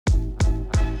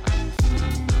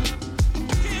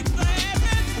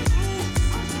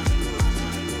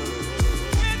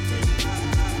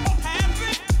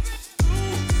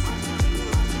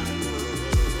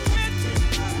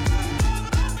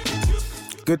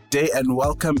good day and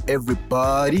welcome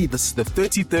everybody. This is the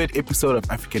 33rd episode of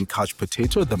African Couch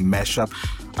Potato, the mashup.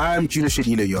 I'm Junior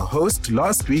Shedila, your host.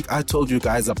 Last week, I told you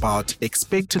guys about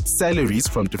expected salaries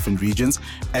from different regions,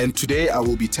 and today I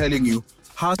will be telling you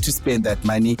how to spend that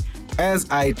money as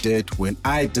I did when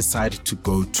I decided to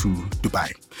go to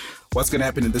Dubai. What's going to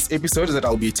happen in this episode is that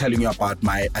I'll be telling you about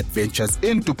my adventures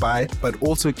in Dubai, but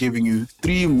also giving you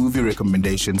 3 movie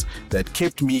recommendations that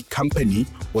kept me company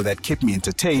or that kept me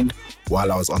entertained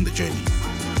while I was on the journey.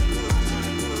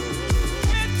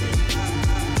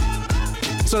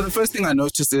 So the first thing I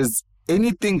noticed is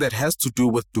anything that has to do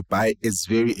with Dubai is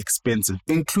very expensive,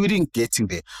 including getting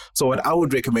there. So what I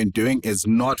would recommend doing is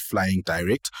not flying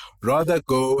direct. Rather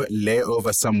go lay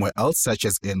over somewhere else, such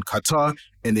as in Qatar,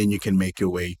 and then you can make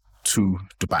your way to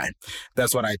Dubai.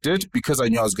 That's what I did. Because I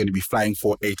knew I was going to be flying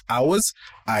for 8 hours,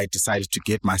 I decided to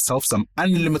get myself some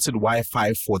unlimited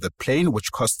Wi-Fi for the plane,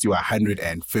 which costs you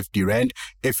 150 Rand.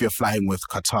 If you're flying with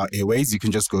Qatar Airways, you can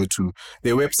just go to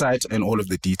their website and all of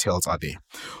the details are there.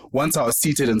 Once I was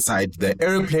seated inside the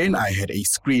airplane, I had a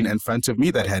screen in front of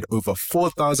me that had over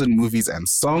 4,000 movies and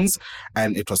songs,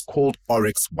 and it was called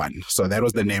Oryx One. So that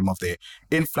was the name of their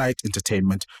in-flight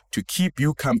entertainment to keep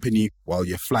you company while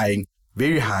you're flying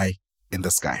very high in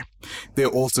the sky. They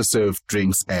also served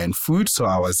drinks and food, so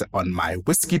I was on my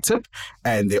whiskey tip,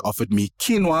 and they offered me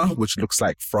quinoa, which looks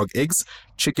like frog eggs,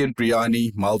 chicken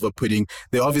biryani, malva pudding.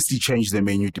 They obviously change their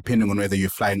menu depending on whether you're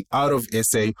flying out of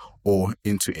SA or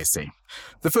into SA.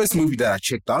 The first movie that I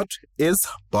checked out is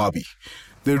Barbie.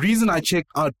 The reason I checked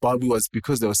out Barbie was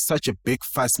because there was such a big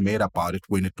fuss made about it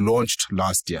when it launched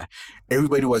last year.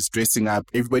 Everybody was dressing up.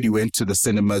 Everybody went to the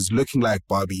cinemas looking like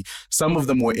Barbie. Some of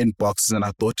them were in boxes, and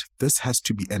I thought this has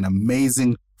to be an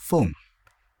amazing film.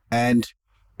 And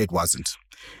it wasn't.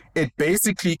 It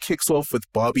basically kicks off with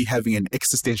Barbie having an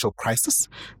existential crisis.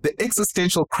 The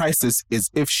existential crisis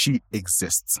is if she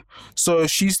exists. So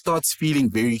she starts feeling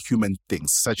very human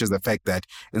things, such as the fact that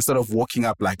instead of walking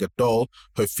up like a doll,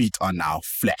 her feet are now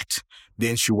flat.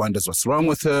 Then she wonders what's wrong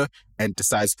with her and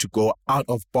decides to go out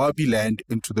of Barbie land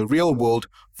into the real world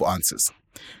for answers.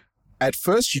 At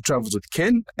first, she travels with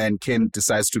Ken, and Ken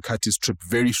decides to cut his trip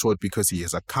very short because he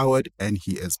is a coward and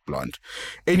he is blonde.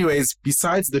 Anyways,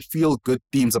 besides the feel-good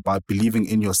themes about believing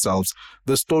in yourselves,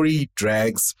 the story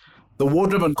drags. The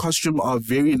wardrobe and costume are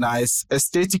very nice.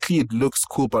 Aesthetically, it looks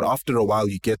cool, but after a while,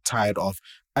 you get tired of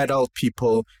adult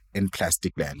people in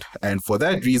plastic land. And for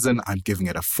that reason, I'm giving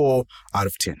it a 4 out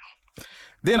of 10.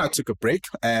 Then I took a break,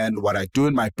 and what I do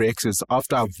in my breaks is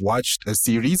after I've watched a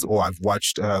series or I've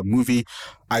watched a movie,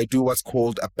 I do what's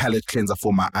called a palate cleanser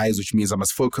for my eyes, which means I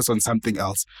must focus on something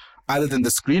else other than the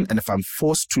screen. And if I'm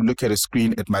forced to look at a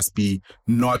screen, it must be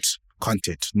not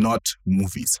content, not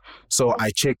movies. So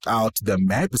I checked out the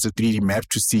map. It's a 3D map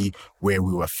to see where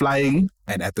we were flying.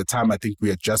 And at the time, I think we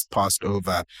had just passed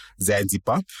over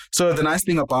Zanzibar. So the nice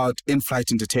thing about in-flight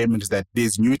entertainment is that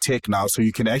there's new tech now. So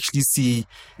you can actually see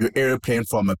your airplane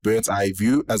from a bird's eye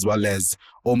view as well as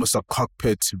almost a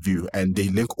cockpit view. And they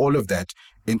link all of that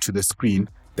into the screen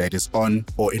that is on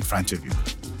or in front of you.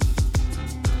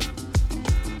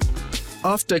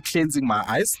 After cleansing my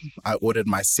eyes, I ordered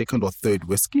my second or third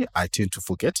whiskey. I tend to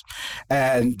forget.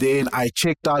 And then I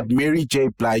checked out Mary J.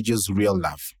 Blige's Real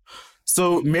Love.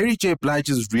 So Mary J.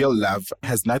 Blige's Real Love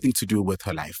has nothing to do with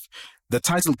her life. The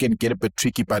title can get a bit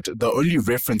tricky, but the only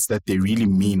reference that they really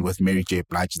mean with Mary J.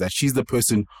 Blige is that she's the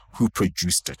person who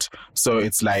produced it. So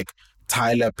it's like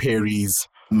Tyler Perry's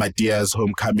Medea's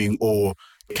Homecoming or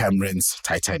Cameron's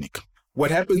Titanic. What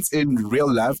happens in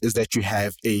Real Love is that you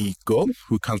have a girl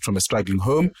who comes from a struggling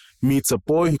home, meets a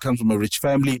boy who comes from a rich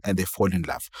family, and they fall in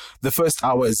love. The first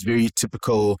hour is very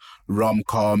typical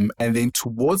rom-com, and then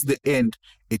towards the end,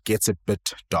 it gets a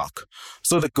bit dark.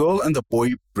 So the girl and the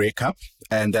boy break up,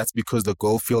 and that's because the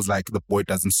girl feels like the boy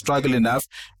doesn't struggle enough,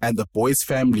 and the boy's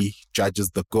family judges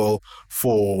the girl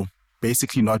for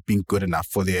basically not being good enough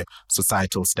for their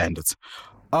societal standards.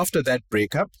 After that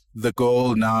breakup, the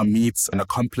girl now meets an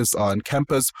accomplice on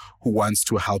campus who wants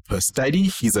to help her study.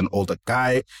 He's an older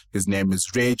guy. His name is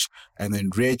Reg. And then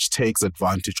Reg takes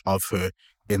advantage of her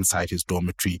inside his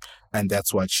dormitory. And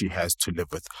that's what she has to live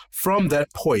with. From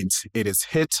that point, it is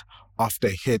hit after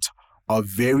hit of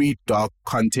very dark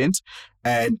content.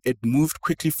 And it moved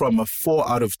quickly from a 4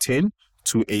 out of 10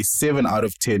 to a 7 out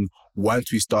of 10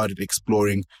 once we started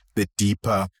exploring the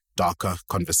deeper, darker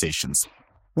conversations.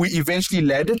 We eventually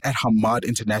landed at Hamad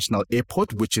International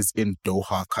Airport, which is in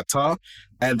Doha, Qatar.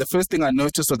 And the first thing I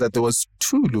noticed was that there was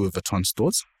 2 Louis Vuitton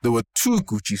stores. There were 2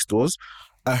 Gucci stores.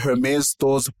 a Hermes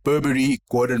stores, Burberry,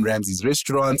 Gordon Ramsay's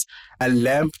restaurants, a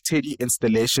lamp Teddy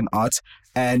installation art,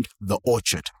 and the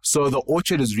Orchard. So the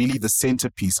Orchard is really the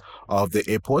centerpiece of the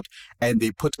airport, and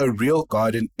they put a real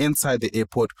garden inside the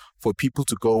airport for people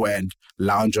to go and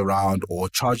lounge around or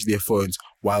charge their phones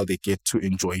while they get to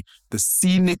enjoy the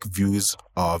scenic views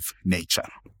of nature.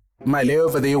 My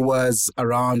layover there was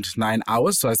around 9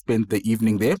 hours, so I spent the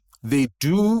evening there. They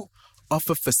do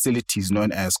offer facilities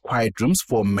known as quiet rooms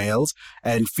for males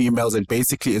and females, and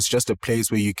basically it's just a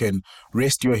place where you can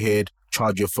rest your head,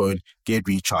 charge your phone, get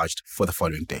recharged for the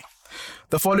following day.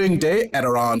 The following day at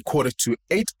around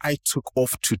 7:45, I took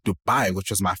off to Dubai,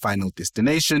 which was my final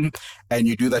destination. And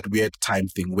you do that weird time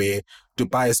thing where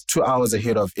Dubai is 2 hours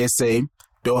ahead of SA,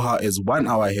 Doha is 1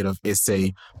 hour ahead of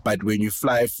SA, but when you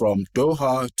fly from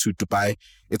Doha to Dubai,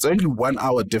 it's only 1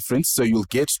 hour difference. So you'll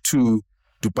get to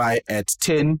Dubai at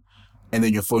 10 and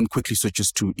then your phone quickly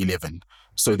switches to 11.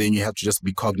 So then you have to just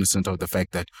be cognizant of the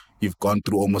fact that you've gone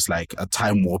through almost like a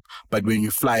time warp. But when you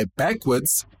fly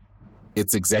backwards,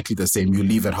 it's exactly the same. You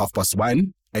leave at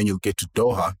 1:30 and you'll get to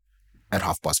Doha at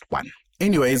 1:30.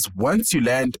 Anyways, once you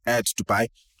land at Dubai,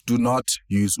 do not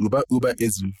use Uber. Uber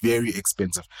is very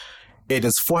expensive. It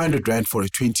is 400 Rand for a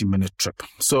 20-minute trip.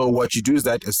 So what you do is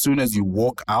that as soon as you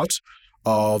walk out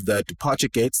of the departure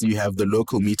gates, you have the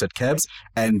local metered cabs,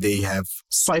 and they have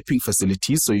swiping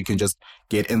facilities. So you can just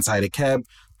get inside a cab,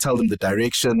 tell them the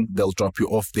direction, they'll drop you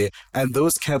off there. And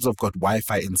those cabs have got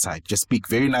Wi-Fi inside. Just speak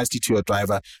very nicely to your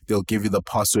driver. They'll give you the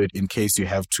password in case you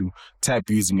have to tap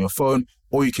using your phone,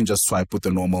 or you can just swipe with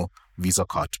the normal Visa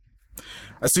card.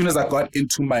 As soon as I got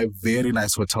into my very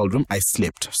nice hotel room, I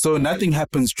slept. So nothing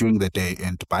happens during the day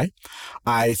in Dubai.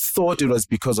 I thought it was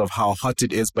because of how hot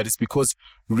it is, but it's because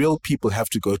real people have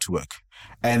to go to work.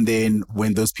 And then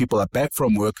when those people are back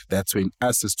from work, that's when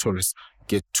us as tourists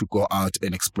get to go out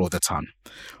and explore the town.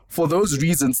 For those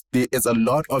reasons, there is a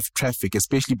lot of traffic,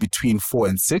 especially between 4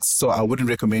 and 6. So I wouldn't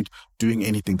recommend doing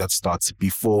anything that starts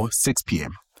before 6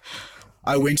 p.m.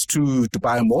 I went to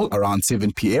Dubai Mall around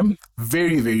 7 p.m.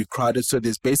 Very, very crowded. So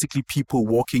there's basically people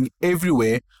walking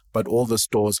everywhere, but all the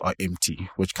stores are empty,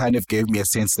 which kind of gave me a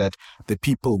sense that the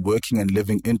people working and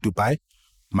living in Dubai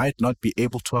might not be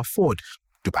able to afford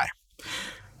Dubai.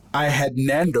 I had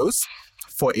Nando's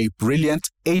for a brilliant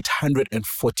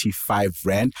 845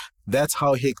 Rand. That's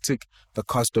how hectic the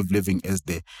cost of living is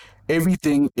there.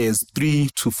 Everything is 3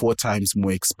 to 4 times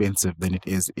more expensive than it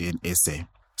is in SA.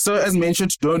 So as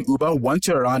mentioned, don't Uber. Once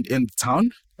you're around in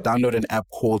town, download an app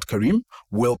called Careem.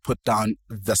 We'll put down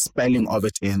the spelling of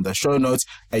it in the show notes,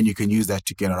 and you can use that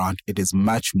to get around. It is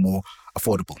much more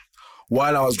affordable.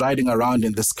 While I was riding around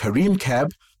in this Careem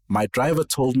cab, my driver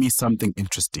told me something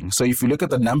interesting. So if you look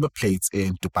at the number plates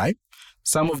in Dubai,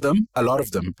 a lot of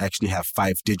them actually have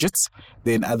 5 digits.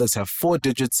 Then others have 4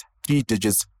 digits, 3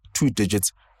 digits, 2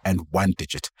 digits, and 1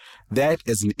 digit. That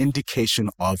is an indication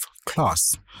of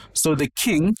class. So the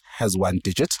king has 1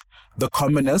 digit, the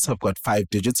commoners have got 5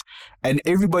 digits, and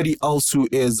everybody else who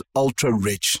is ultra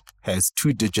rich has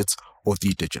 2 digits or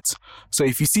 3 digits. So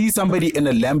if you see somebody in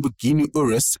a Lamborghini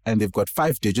Urus and they've got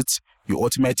 5 digits, you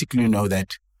automatically know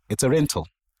that it's a rental.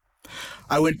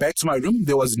 I went back to my room.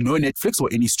 There was no Netflix or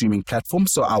any streaming platform,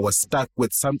 so I was stuck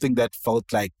with something that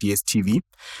felt like DSTV.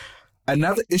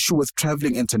 Another issue with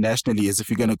traveling internationally is if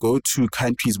you're going to go to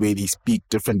countries where they speak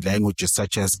different languages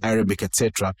such as Arabic,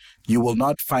 etc., you will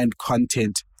not find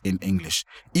content in English.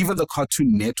 Even the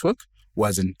Cartoon Network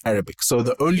was in Arabic. So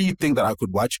the only thing that I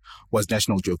could watch was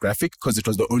National Geographic because it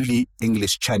was the only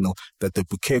English channel that the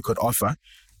bouquet could offer.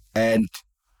 And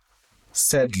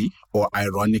sadly, or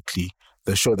ironically,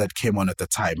 the show that came on at the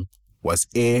time was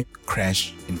Air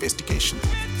Crash Investigation.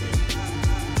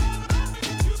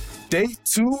 Day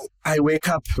 2, I wake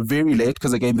up very late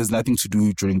because, again, there's nothing to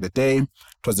do during the day.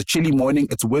 It was a chilly morning.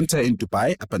 It's winter in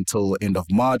Dubai up until end of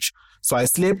March. So I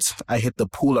slept. I hit the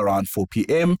pool around 4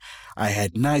 p.m. I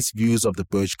had nice views of the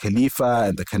Burj Khalifa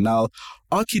and the canal.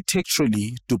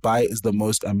 Architecturally, Dubai is the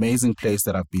most amazing place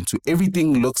that I've been to.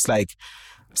 Everything looks like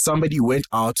somebody went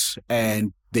out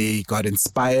and they got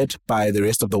inspired by the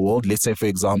rest of the world. Let's say, for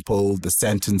example, the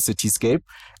Santon cityscape,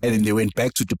 and then they went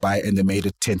back to Dubai and they made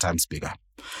it 10 times bigger.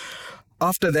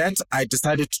 After that, I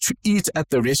decided to eat at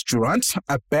the restaurant.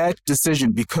 A bad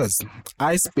decision because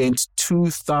I spent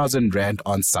 2,000 Rand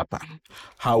on supper.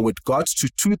 How it got to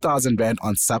 2,000 Rand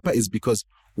on supper is because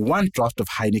one draft of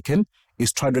Heineken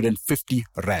is 250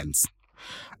 Rands.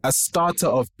 A starter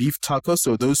of beef tacos,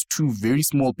 so those 2 very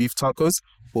small beef tacos,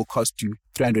 will cost you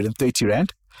 330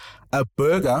 Rand. A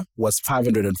burger was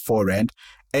 504 Rand.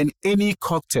 And any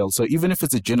cocktail, so even if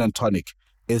it's a gin and tonic,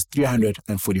 is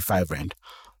 345 Rand.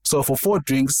 So for 4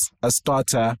 drinks, a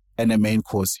starter, and a main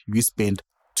course, you spend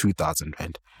 2,000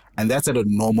 Rand. And that's at a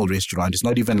normal restaurant. It's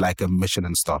not even like a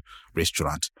Michelin star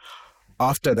restaurant.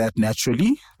 After that,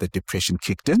 naturally, the depression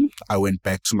kicked in. I went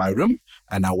back to my room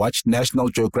and I watched National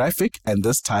Geographic, and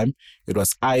this time it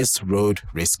was Ice Road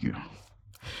Rescue.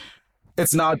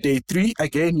 It's now day 3.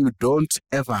 Again, you don't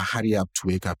ever hurry up to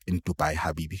wake up in Dubai,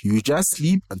 Habibi. You just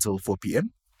sleep until 4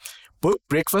 p.m. Book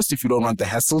breakfast if you don't want the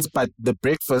hassles, but the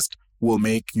breakfast will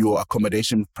make your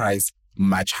accommodation price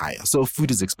much higher. So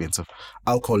food is expensive.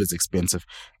 Alcohol is expensive.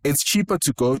 It's cheaper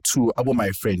to go to Abu My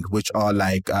Friend, which are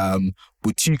like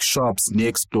boutique shops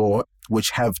next door,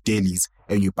 which have delis,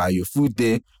 and you buy your food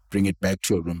there, bring it back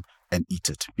to your room and eat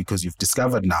it, because you've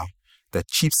discovered now that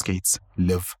cheapskates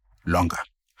live longer.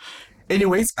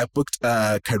 Anyways, I booked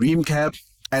a Careem cab,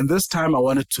 and this time I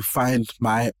wanted to find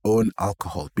my own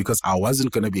alcohol because I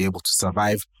wasn't going to be able to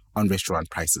survive on restaurant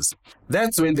prices.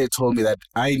 That's when they told me that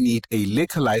I need a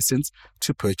liquor license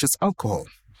to purchase alcohol.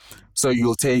 So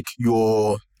you'll take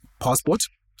your passport,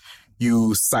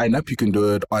 you sign up, you can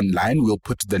do it online. We'll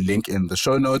put the link in the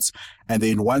show notes. And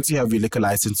then once you have your liquor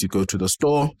license, you go to the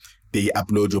store, they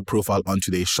upload your profile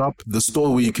onto their shop. The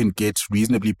store where you can get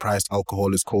reasonably priced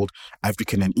alcohol is called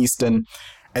African and Eastern.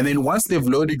 And then once they've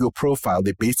loaded your profile,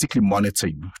 they basically monitor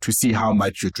you to see how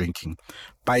much you're drinking.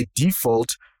 By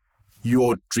default,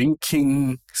 your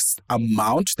drinking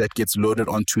amount that gets loaded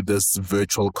onto this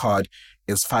virtual card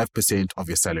is 5% of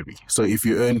your salary. So if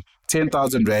you earn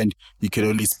 10,000 Rand, you can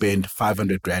only spend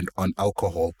 500 Rand on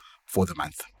alcohol for the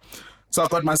month. So I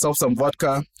got myself some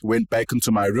vodka, went back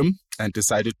into my room and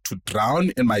decided to drown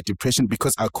in my depression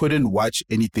because I couldn't watch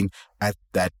anything at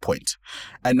that point.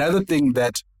 Another thing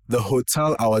that the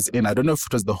hotel I was in, I don't know if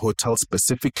it was the hotel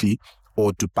specifically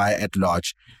or Dubai at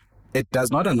large, it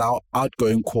does not allow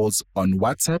outgoing calls on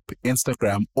WhatsApp,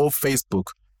 Instagram, or Facebook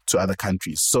to other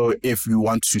countries. So if you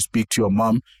want to speak to your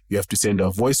mom, you have to send her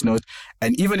a voice note.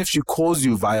 And even if she calls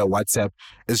you via WhatsApp,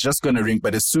 it's just going to ring.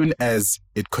 But as soon as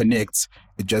it connects,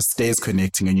 it just stays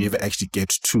connecting and you never actually get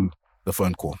to the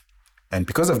phone call. And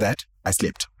because of that, I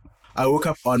slept. I woke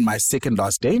up on my second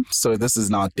last day. So this is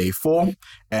now day 4.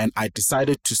 And I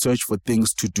decided to search for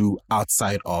things to do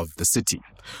outside of the city.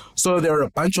 So there are a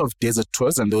bunch of desert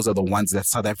tours, and those are the ones that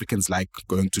South Africans like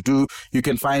going to do. You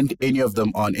can find any of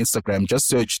them on Instagram. Just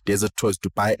search Desert Tours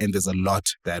Dubai, and there's a lot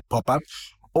that pop up.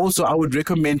 Also, I would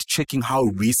recommend checking how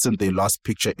recent their last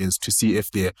picture is to see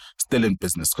if they're still in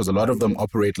business, because a lot of them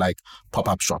operate like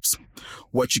pop-up shops.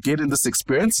 What you get in this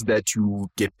experience is that you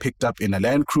get picked up in a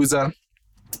Land Cruiser.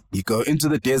 You go into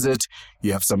the desert,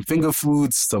 you have some finger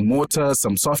foods, some water,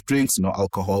 some soft drinks, no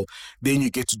alcohol. Then you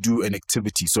get to do an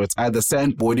activity. So it's either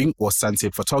sandboarding or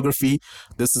sunset photography.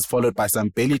 This is followed by some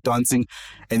belly dancing,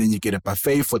 and then you get a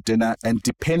buffet for dinner. And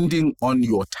depending on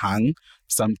your tongue,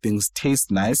 some things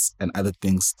taste nice and other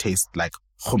things taste like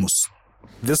hummus.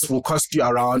 This will cost you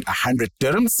around 100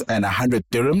 dirhams, and 100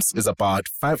 dirhams is about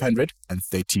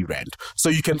 530 Rand. So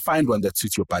you can find one that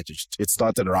suits your budget. It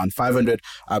starts at around 500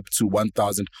 up to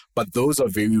 1,000, but those are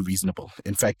very reasonable.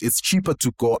 In fact, it's cheaper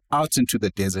to go out into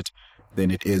the desert than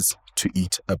it is to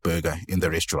eat a burger in the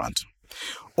restaurant.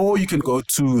 Or you can go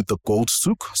to the Gold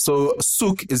Souk. So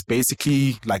souk is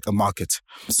basically like a market.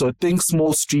 So think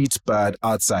small street, but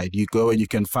outside. You go and you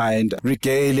can find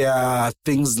regalia,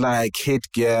 things like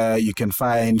headgear. You can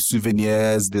find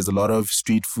souvenirs. There's a lot of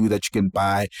street food that you can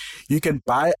buy. You can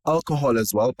buy alcohol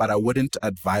as well, but I wouldn't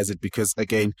advise it because,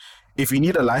 again, if you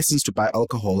need a license to buy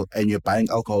alcohol and you're buying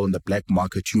alcohol in the black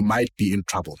market, you might be in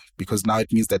trouble because now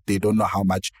it means that they don't know how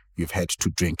much you've had to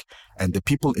drink. And the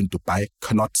people in Dubai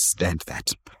cannot stand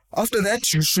that. After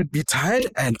that, you should be tired,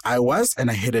 and I was, and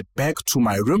I headed back to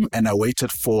my room and I waited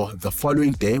for the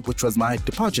following day, which was my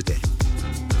departure day.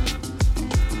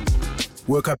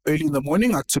 Woke up early in the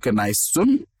morning, I took a nice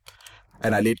swim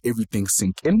and I let everything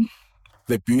sink in.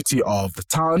 The beauty of the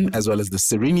town as well as the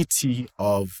serenity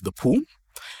of the pool.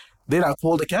 Then I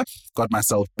called a cab, got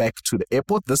myself back to the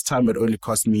airport. This time it only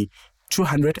cost me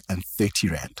 230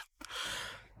 Rand.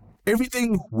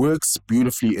 Everything works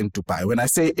beautifully in Dubai. When I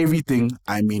say everything,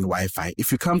 I mean Wi-Fi.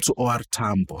 If you come to OR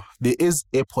Tambo, there is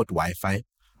airport Wi-Fi,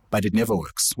 but it never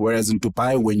works. Whereas in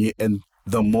Dubai, when you're in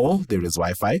the mall, there is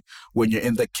Wi-Fi. When you're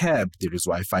in the cab, there is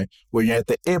Wi-Fi. When you're at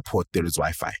the airport, there is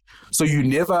Wi-Fi. So you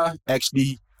never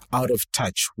actually out of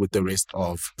touch with the rest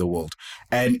of the world.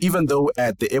 And even though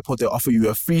at the airport they offer you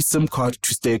a free SIM card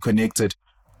to stay connected,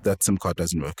 that SIM card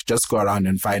doesn't work. Just go around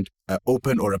and find an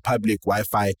open or a public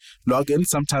Wi-Fi login.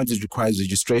 Sometimes it requires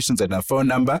registrations and a phone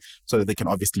number so that they can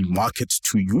obviously market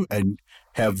to you and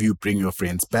have you bring your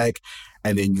friends back,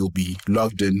 and then you'll be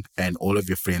logged in and all of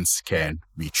your friends can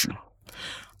reach you.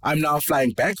 I'm now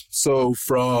flying back. So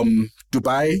from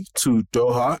Dubai to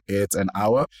Doha, it's an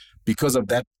hour. Because of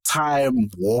that time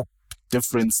warp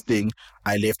difference thing,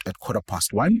 I left at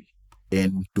 1:15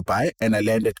 in Dubai and I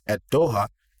landed at Doha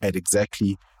at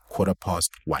exactly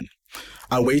 1:15.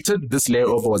 I waited. This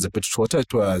layover was a bit shorter.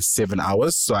 It was 7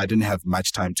 hours, so I didn't have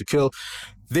much time to kill.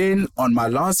 Then on my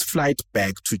last flight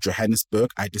back to Johannesburg,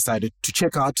 I decided to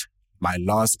check out my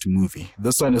last movie.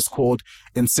 This one is called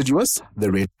Insidious: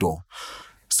 The Red Door.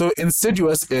 So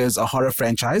Insidious is a horror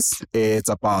franchise. It's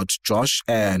about Josh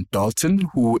and Dalton,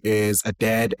 who is a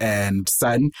dad and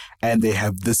son, and they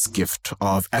have this gift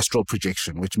of astral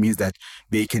projection, which means that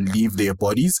they can leave their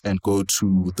bodies and go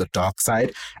to the dark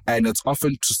side, and it's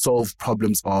often to solve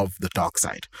problems of the dark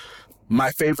side.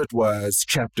 My favorite was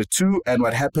chapter 2, and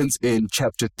what happens in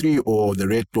chapter 3, or The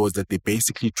Red Door, is that they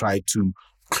basically try to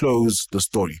close the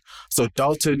story. So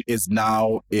Dalton is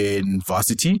now in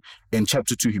varsity. In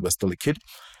chapter 2, he was still a kid.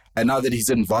 And now that he's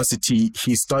in varsity,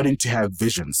 he's starting to have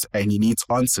visions and he needs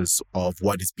answers of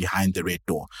what is behind the red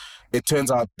door. It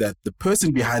turns out that the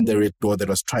person behind the red door that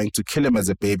was trying to kill him as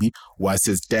a baby was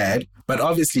his dad. But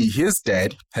obviously his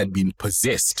dad had been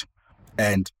possessed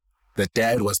and the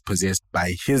dad was possessed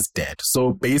by his dad.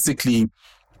 So basically,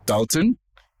 Dalton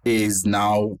is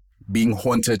now being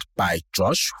haunted by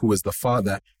Josh, who is the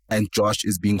father, and Josh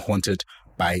is being haunted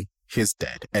by his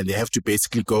dad. And they have to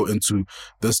basically go into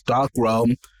this dark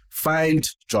realm, find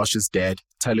Josh's dad,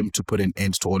 tell him to put an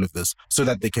end to all of this so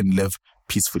that they can live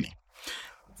peacefully.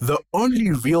 The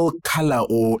only real color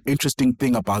or interesting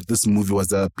thing about this movie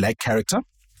was a black character.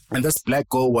 And this black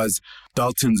girl was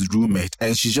Dalton's roommate.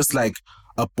 And she's just like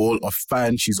a ball of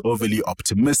fun. She's overly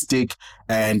optimistic.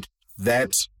 And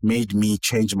that made me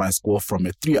change my score from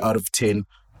a 3 out of 10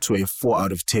 to a 4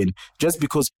 out of 10, just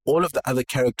because all of the other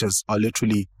characters are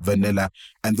literally vanilla.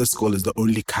 And this girl is the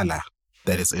only color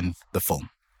that is in the film.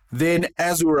 Then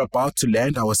as we were about to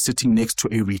land, I was sitting next to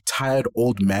a retired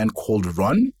old man called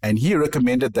Ron, and he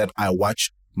recommended that I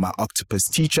watch My Octopus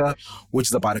Teacher, which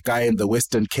is about a guy in the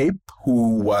Western Cape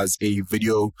who was a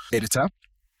video editor.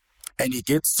 And he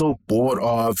gets so bored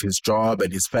of his job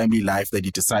and his family life that he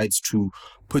decides to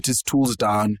put his tools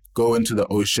down, go into the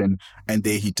ocean, and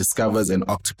there he discovers an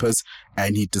octopus,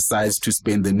 and he decides to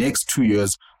spend the next 2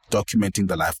 years documenting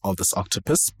the life of this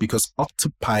octopus, because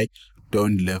octopi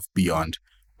don't live beyond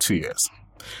 2 years.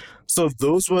 So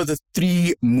those were the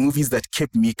 3 movies that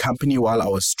kept me company while I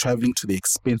was traveling to the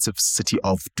expensive city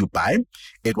of Dubai.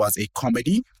 It was a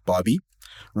comedy, Barbie,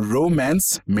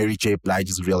 romance, Mary J.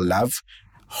 Blige's Real Love,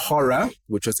 horror,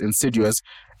 which was Insidious,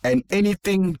 and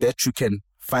anything that you can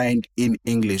find in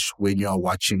English when you are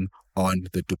watching on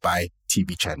the Dubai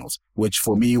TV channels, which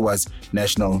for me was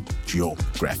National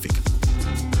Geographic.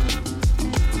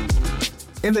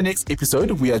 In the next episode,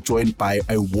 we are joined by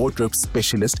a wardrobe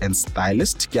specialist and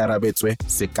stylist, Kiarabetswe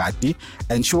Sekati,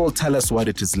 and she will tell us what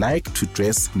it is like to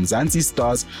dress Mzansi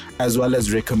stars, as well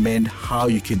as recommend how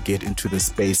you can get into the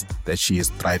space that she is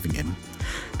thriving in.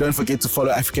 Don't forget to follow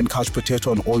African Couch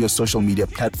Potato on all your social media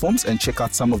platforms and check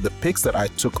out some of the pics that I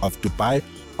took of Dubai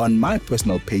on my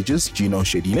personal pages, Gino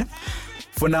Shedile.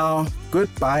 For now,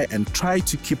 goodbye, and try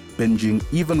to keep binging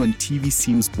even when TV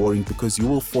seems boring, because you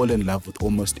will fall in love with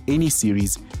almost any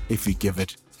series if you give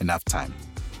it enough time.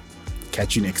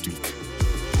 Catch you next week.